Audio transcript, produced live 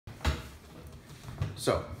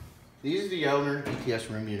So, these are the Elener ETS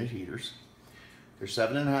room unit heaters. They're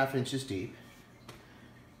 7.5 inches deep,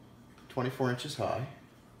 24 inches high,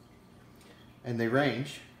 and they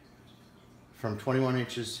range from 21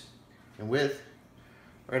 inches in width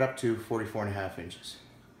right up to 44.5 inches.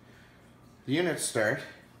 The units start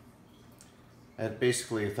at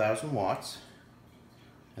basically 1,000 watts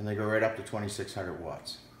and they go right up to 2,600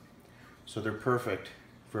 watts. So they're perfect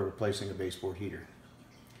for replacing a baseboard heater.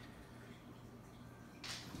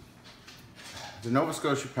 The Nova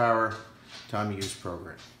Scotia Power Time of Use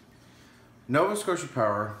program. Nova Scotia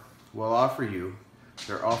Power will offer you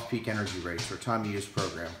their off-peak energy rates or time of use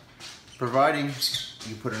program, providing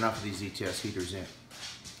you put enough of these ETS heaters in.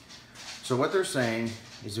 So what they're saying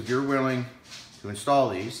is if you're willing to install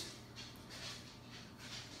these,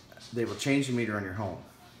 they will change the meter on your home.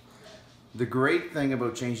 The great thing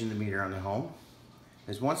about changing the meter on the home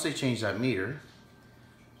is once they change that meter,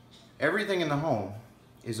 everything in the home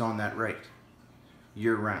is on that rate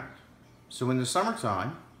year round. So in the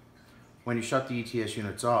summertime, when you shut the ETS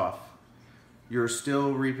units off, you're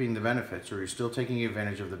still reaping the benefits, or you're still taking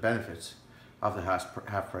advantage of the benefits of the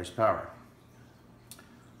half-price power.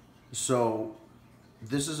 So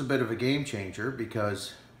this is a bit of a game changer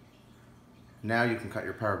because now you can cut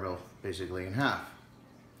your power bill basically in half.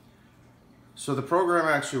 So the program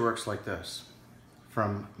actually works like this.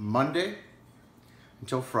 From Monday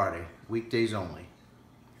until Friday, weekdays only,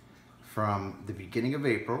 from the beginning of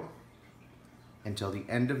April until the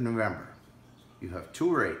end of November, you have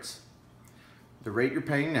two rates. The rate you're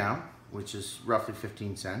paying now, which is roughly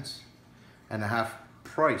 15 cents, and the half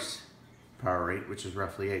price power rate, which is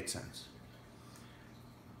roughly 8 cents.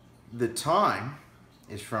 The time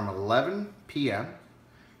is from 11 p.m.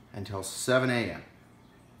 until 7 a.m.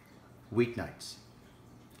 weeknights.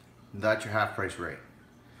 That's your half price rate.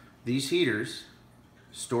 These heaters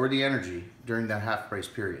store the energy during that half price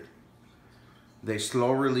period. They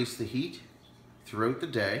slow release the heat throughout the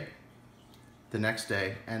day, the next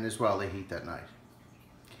day, and as well they heat that night.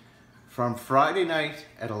 From Friday night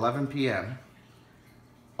at 11 p.m.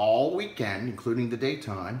 all weekend, including the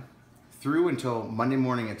daytime, through until Monday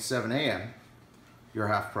morning at 7 a.m., you're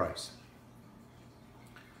half price.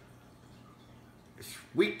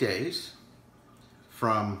 Weekdays,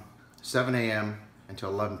 from 7 a.m. until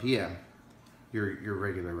 11 p.m., your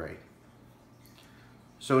regular rate.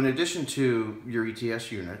 So in addition to your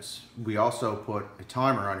ETS units, we also put a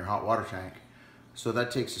timer on your hot water tank, so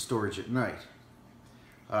that takes the storage at night.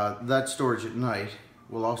 That storage at night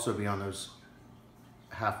will also be on those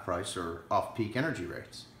half price or off-peak energy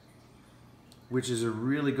rates, which is a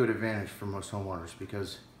really good advantage for most homeowners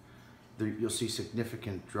because you'll see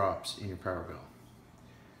significant drops in your power bill.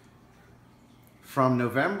 From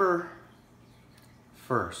November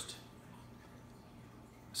 1st,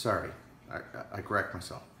 sorry, I correct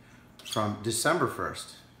myself. From December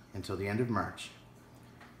 1st until the end of March,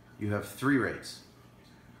 you have three rates.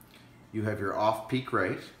 You have your off-peak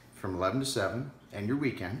rate from 11 to 7 and your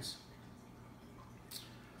weekends.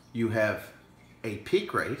 You have a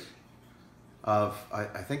peak rate of, I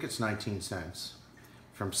think it's 19 cents,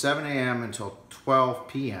 from 7 a.m. until 12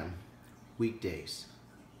 p.m. weekdays.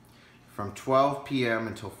 From 12 p.m.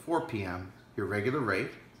 until 4 p.m., your regular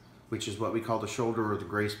rate, which is what we call the shoulder or the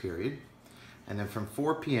grace period. And then from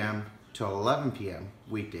 4 p.m. till 11 p.m.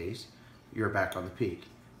 weekdays, you're back on the peak.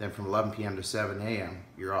 Then from 11 p.m. to 7 a.m.,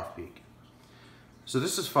 you're off peak. So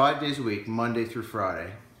this is 5 days a week, Monday through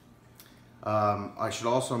Friday. I should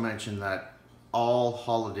also mention that all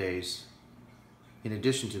holidays, in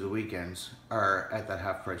addition to the weekends, are at that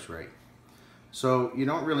half price rate. So you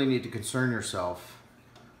don't really need to concern yourself,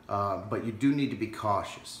 but you do need to be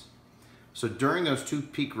cautious. So during those two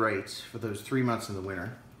peak rates for those 3 months in the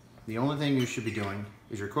winter, the only thing you should be doing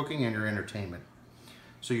is your cooking and your entertainment.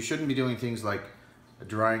 So you shouldn't be doing things like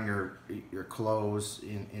drying your clothes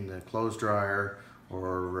in the clothes dryer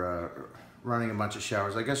or running a bunch of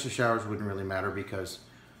showers. I guess the showers wouldn't really matter because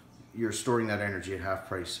you're storing that energy at half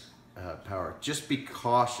price power. Just be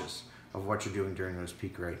cautious of what you're doing during those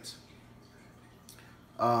peak rates.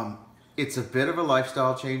 It's a bit of a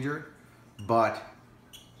lifestyle changer, but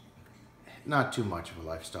not too much of a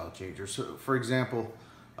lifestyle changer. So for example,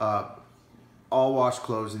 I'll wash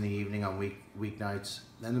clothes in the evening on weeknights,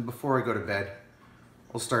 and then before I go to bed,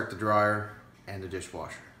 I'll start the dryer and the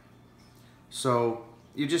dishwasher. So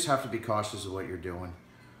you just have to be cautious of what you're doing.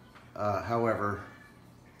 However,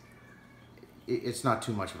 it's not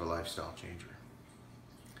too much of a lifestyle changer.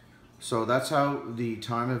 So that's how the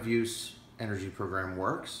time of use energy program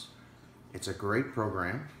works. It's a great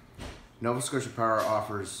program. Nova Scotia Power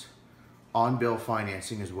offers on-bill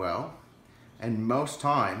financing as well. And most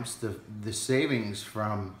times, the savings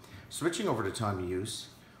from switching over to time of use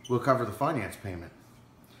will cover the finance payment.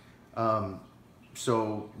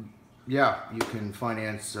 So, yeah, you can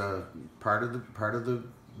finance part of the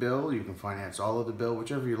bill. You can finance all of the bill,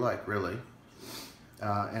 whichever you like, really.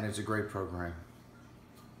 And it's a great program.